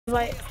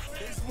Invite.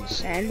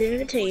 Send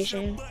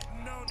invitation.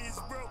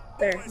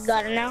 There,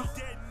 got it now.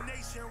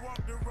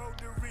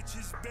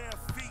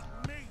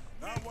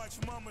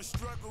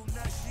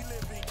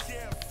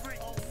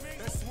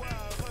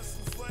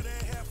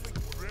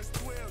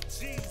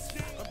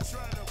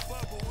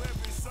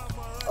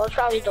 Oh, it's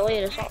probably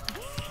delayed or something.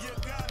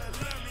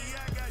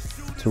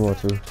 2 on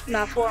 2.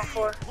 Nah, 4 on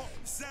 4.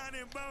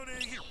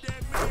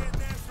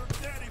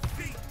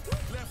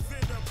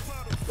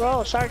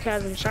 Bro,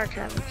 sarcasm.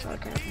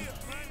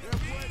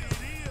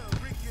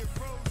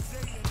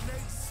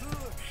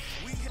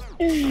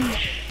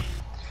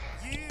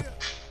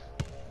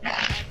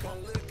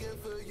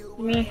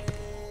 Me.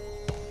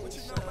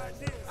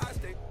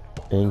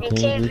 And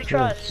Teams we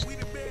trust.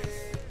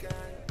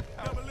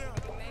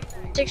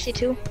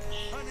 62.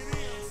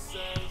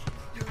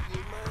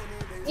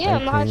 Yeah,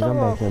 I'm the highest I'm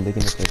overall. back here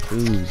looking at that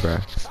food, bro.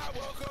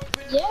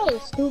 Yeah,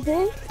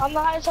 stupid. I'm the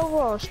highest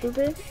overall,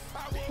 stupid.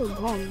 You're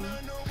dumb.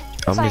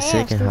 I'm the I am,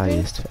 second stupid.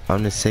 highest.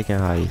 I'm the second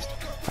highest.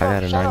 I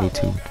got a shut up,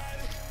 92.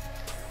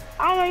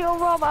 I don't know your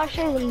overall, but I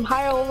should have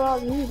higher overall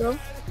than you, bro.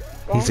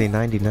 He's a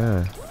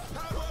 99.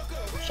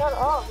 Shut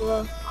up,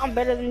 bro. I'm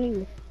better than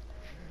you.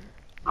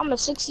 I'm a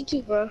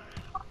 62, bro.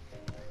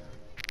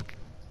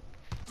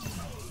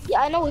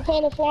 Yeah, I know we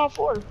playing a 4 on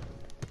 4.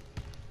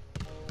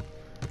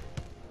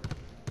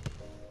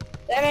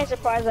 That ain't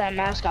surprised that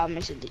mascot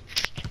missed it.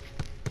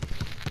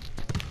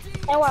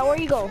 Hey, why? Where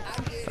you go?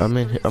 I'm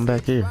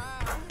back here.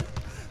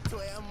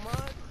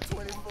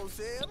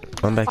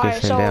 I'm back here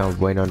sitting down,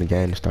 waiting on the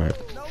game to start.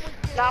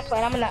 Nah, I'm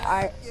playing. I'm in the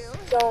alright.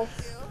 So,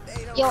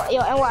 yo,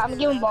 NY, I'm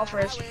giving ball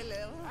first.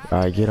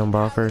 Alright, get on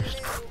ball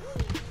first.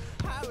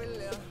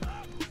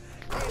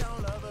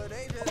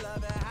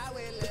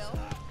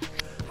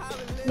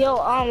 Yo,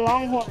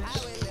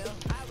 Longhorns.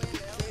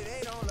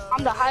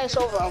 I'm the highest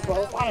overall,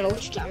 bro. I don't know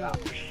what you're talking about.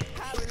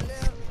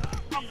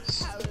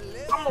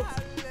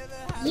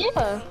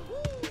 Yeah.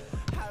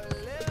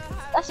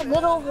 That's a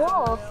good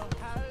overall.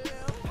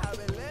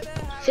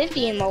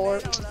 50 in my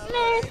work.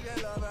 Man.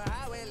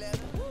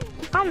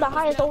 I'm the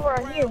highest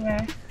overall here,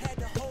 man.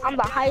 I'm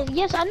the highest.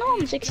 Yes, I know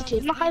I'm 62.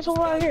 I'm the highest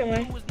overall here,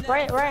 man.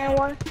 Right,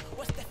 NY?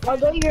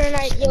 Although you're a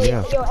 90,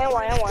 yo,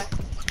 NY.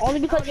 Only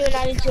because you're a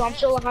 92, I'm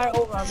still a higher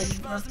overall than you,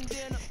 bro.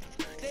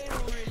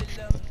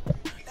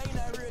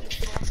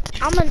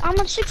 I'm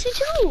a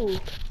 62.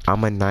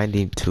 I'm a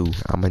 92.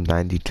 I'm a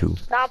 92.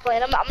 Nah, I'm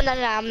playing.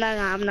 I'm not.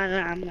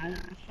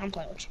 I'm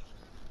playing with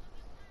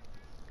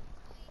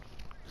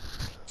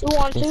you. 2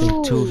 on 2. It's a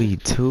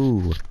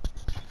 2v2.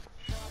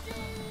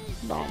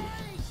 Bomb.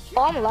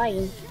 Oh, I'm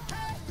lying.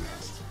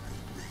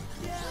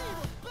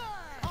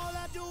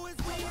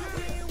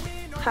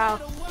 How?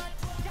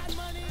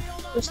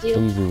 Let's deal.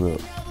 Easy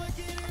whip.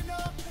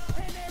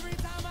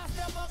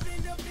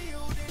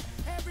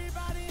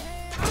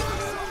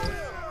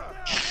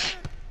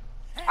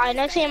 Alright,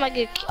 next game I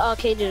get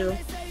K Digital.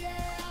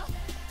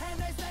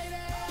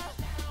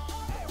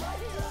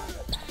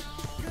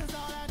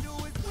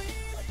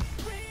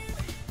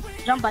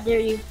 Jump, I dare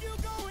you.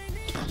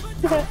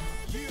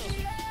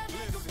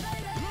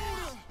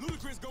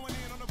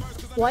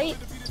 White?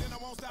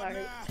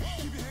 Alright.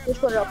 Let's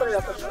put it up.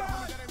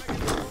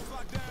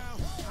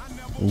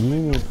 You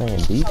ain't even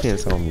playing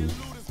defense on me.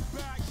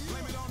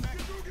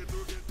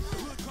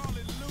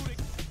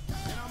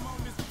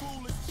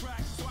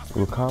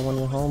 We'll call one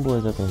of your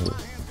homeboys up in here.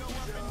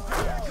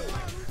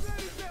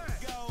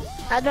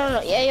 I don't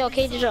know. Yeah, yo,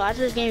 K Digital,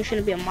 after this game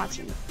shouldn't be a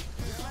Matsu.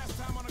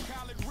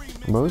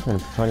 Bro, we finna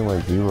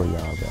 21-0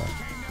 y'all, bro.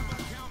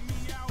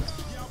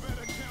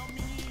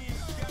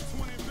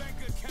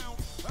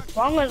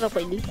 Longhorns don't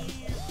play defense.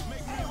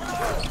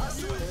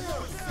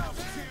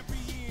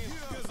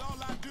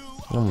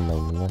 I'm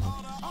making nothing.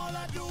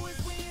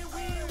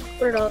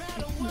 Put it up.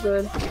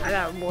 Good. I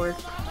got bored.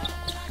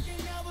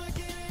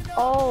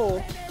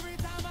 Oh.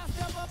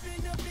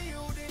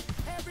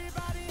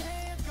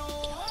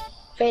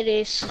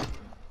 Fades.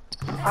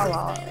 I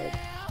lost.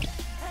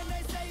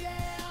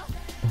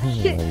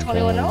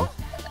 21-0?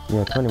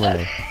 Yeah,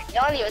 21-0.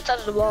 Y'all didn't even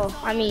touch the ball.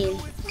 I mean,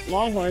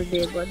 Longhorns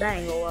did, but that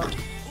ain't go well.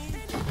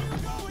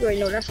 You already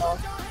know that's all.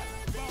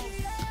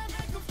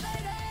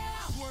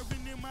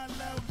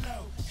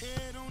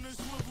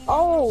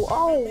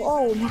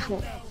 Oh, my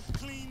fault.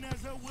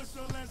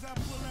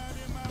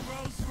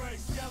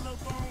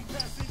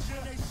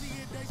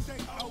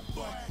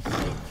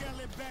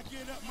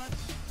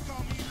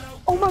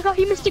 Oh my god,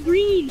 he missed the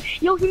green!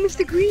 Yo, he missed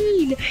the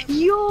green!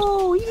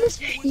 Yo, he missed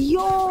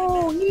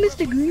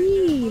the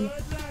green!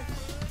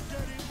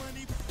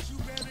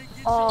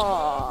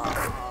 Oh.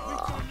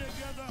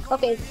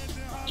 Okay,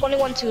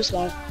 21-2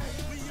 slow.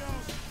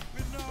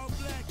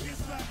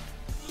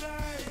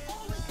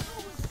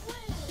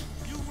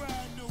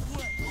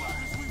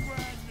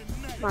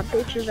 My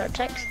bitches are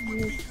texting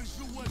me.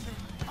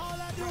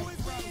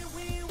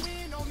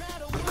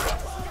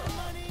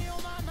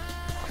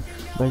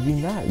 But you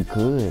not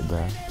good,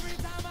 bro.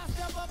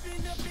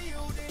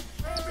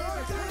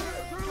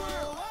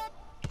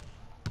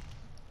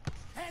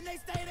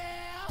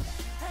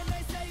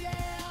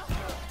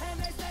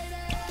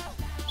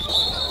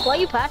 Why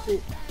you pass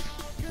it?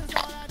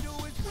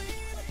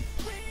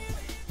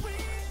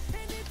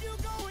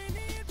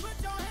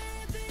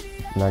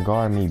 Now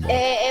guard me, bro.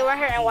 Hey, right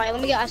here, and white.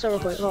 Let me get ISO real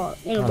quick.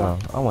 Hold on.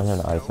 I want him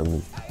to ISO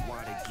me.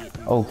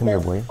 Oh, come here,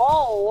 boy.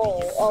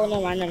 Oh,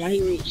 never mind.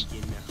 He reached.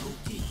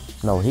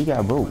 No, he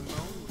got broke.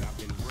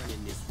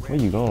 Where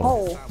you going?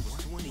 Oh.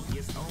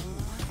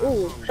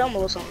 Ooh, show me a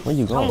little something. Where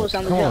you going?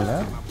 Come on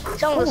now.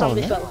 Show me a little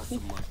something, fella.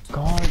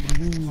 Guard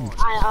me.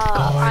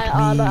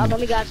 Let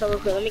me get ISO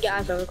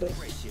real quick.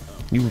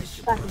 You.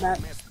 Pass it back.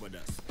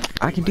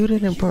 I can do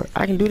that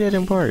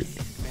in part.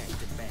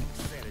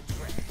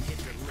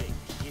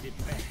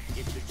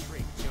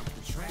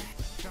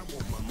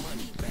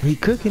 He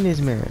cooking this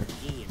man.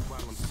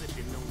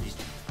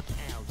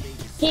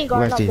 He ain't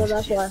guarding up though,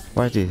 that's why.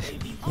 Watch this.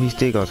 He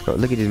still gonna score.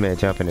 Look at this man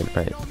jumping in the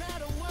paint.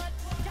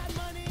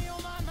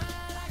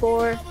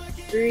 4,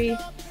 3,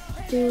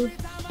 2.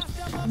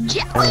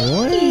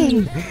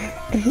 Jelly!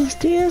 He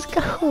still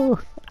scored.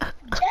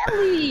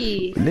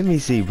 Jelly! Let me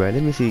see, bro.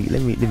 Let me see it.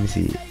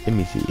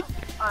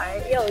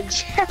 Alright, yo,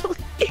 Jelly.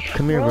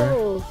 Come here,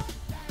 bro.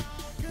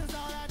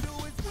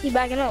 He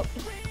backing up.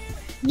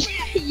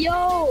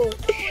 Yo!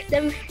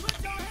 Let me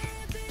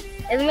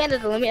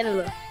handle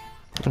it.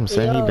 I'm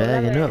saying he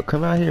bagging up.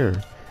 Come out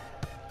here.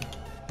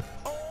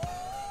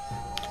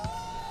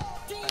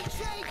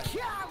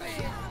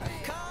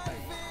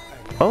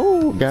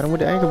 Oh, got him with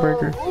the ankle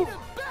breaker.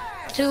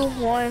 2,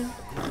 1.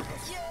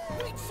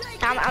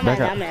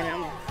 I'm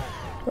in.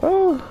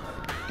 Oh.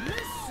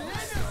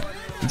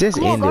 Just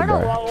end it,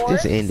 bro.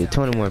 Just end it.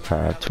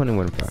 21-5.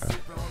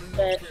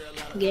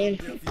 21-5. Game.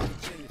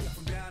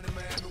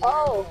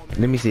 Oh.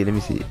 Let me see.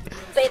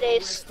 Fade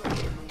ace.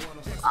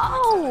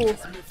 Oh.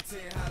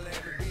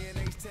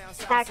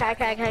 Hack.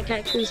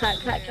 Please hack.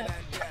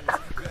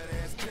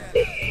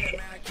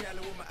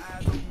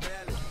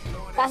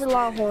 That's a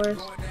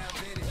Longhorns.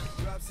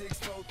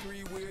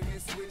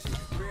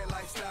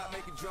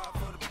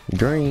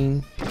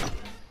 Green.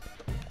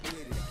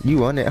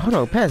 You on that? Hold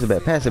on. Pass it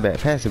back.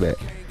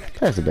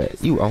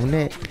 You on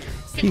that?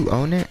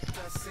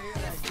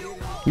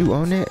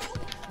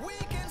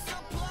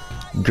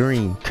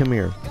 Green. Come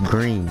here.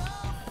 Green.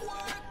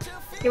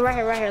 You're right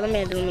here. Let me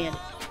handle it.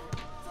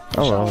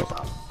 Oh,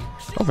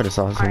 I'm gonna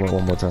sauce him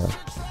one more time.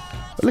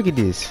 Look at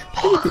this.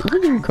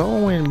 Where you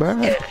going,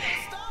 bro?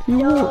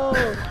 Yo.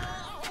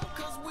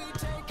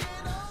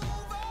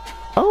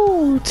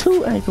 Oh,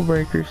 2 ankle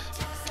breakers.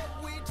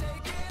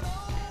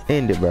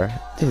 End it, bro.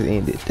 Just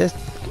end it.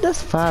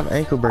 That's 5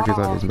 ankle breakers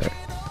on this map.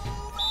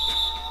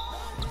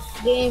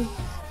 Game.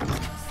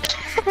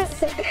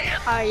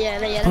 Alright,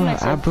 yeah.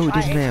 I broke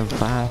this man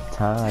 5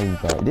 times,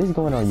 bro. This is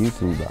going on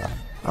YouTube, bro.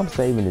 I'm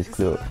saving this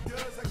clip.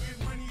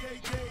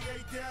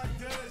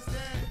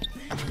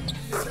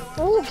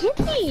 Oh, get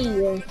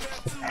me!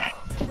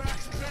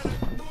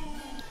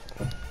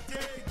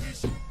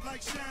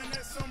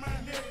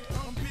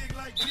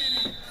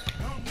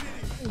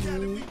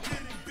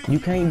 You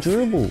can't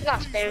dribble.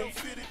 Not fair.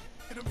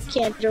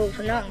 Can't dribble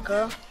for nothing,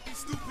 girl.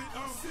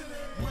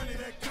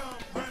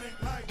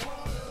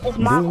 It's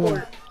my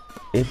court.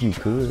 If you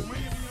could.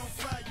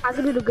 I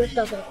could do the good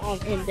stuff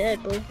in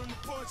bed, bro.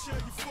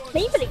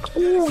 Man, you better.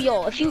 Ooh,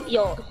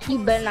 you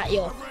better not,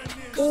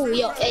 Ooh,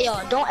 hey,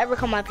 don't ever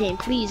come my pain.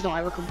 Please don't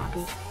ever come my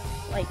pain.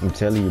 Like, I'm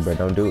telling you, bro,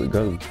 don't do it.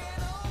 Go.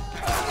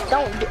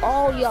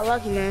 Oh, you got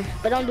lucky, man.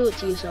 But don't do it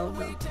to yourself,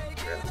 bro.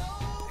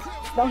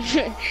 Don't do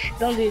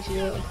it to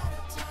yourself.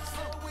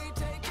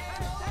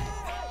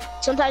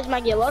 Sometimes you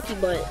might get lucky,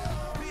 but.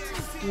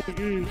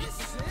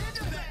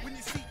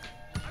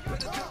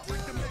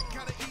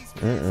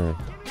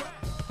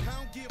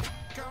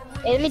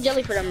 Hey, let me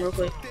jelly for them real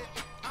quick.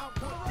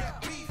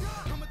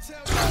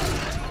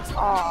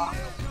 Aw.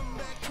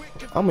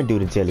 I'm gonna do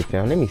the jelly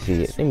fam. Let me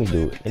see it. Let me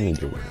do it.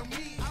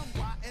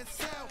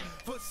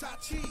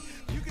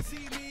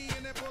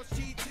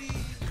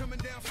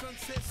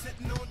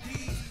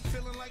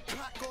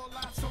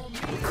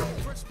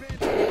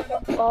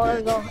 Oh,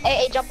 let's go.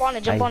 Hey, jump on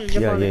it. Yeah,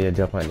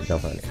 jump on it.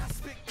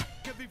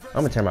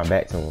 I'm gonna turn my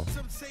back to him.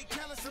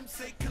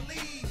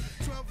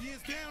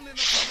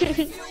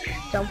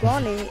 Jump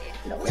on it.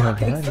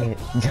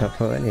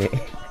 Jump on it.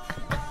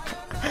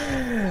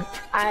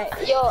 Alright,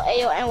 yo,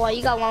 NY,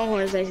 you got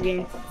Longhorns next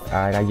game.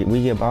 Alright,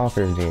 we get ball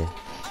first then.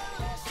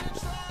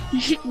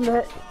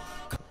 But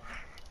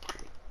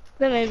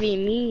that may be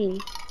mean.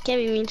 Can't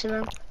be mean to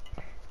them.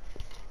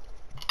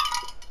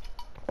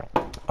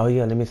 Oh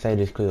yeah, let me say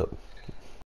this clip.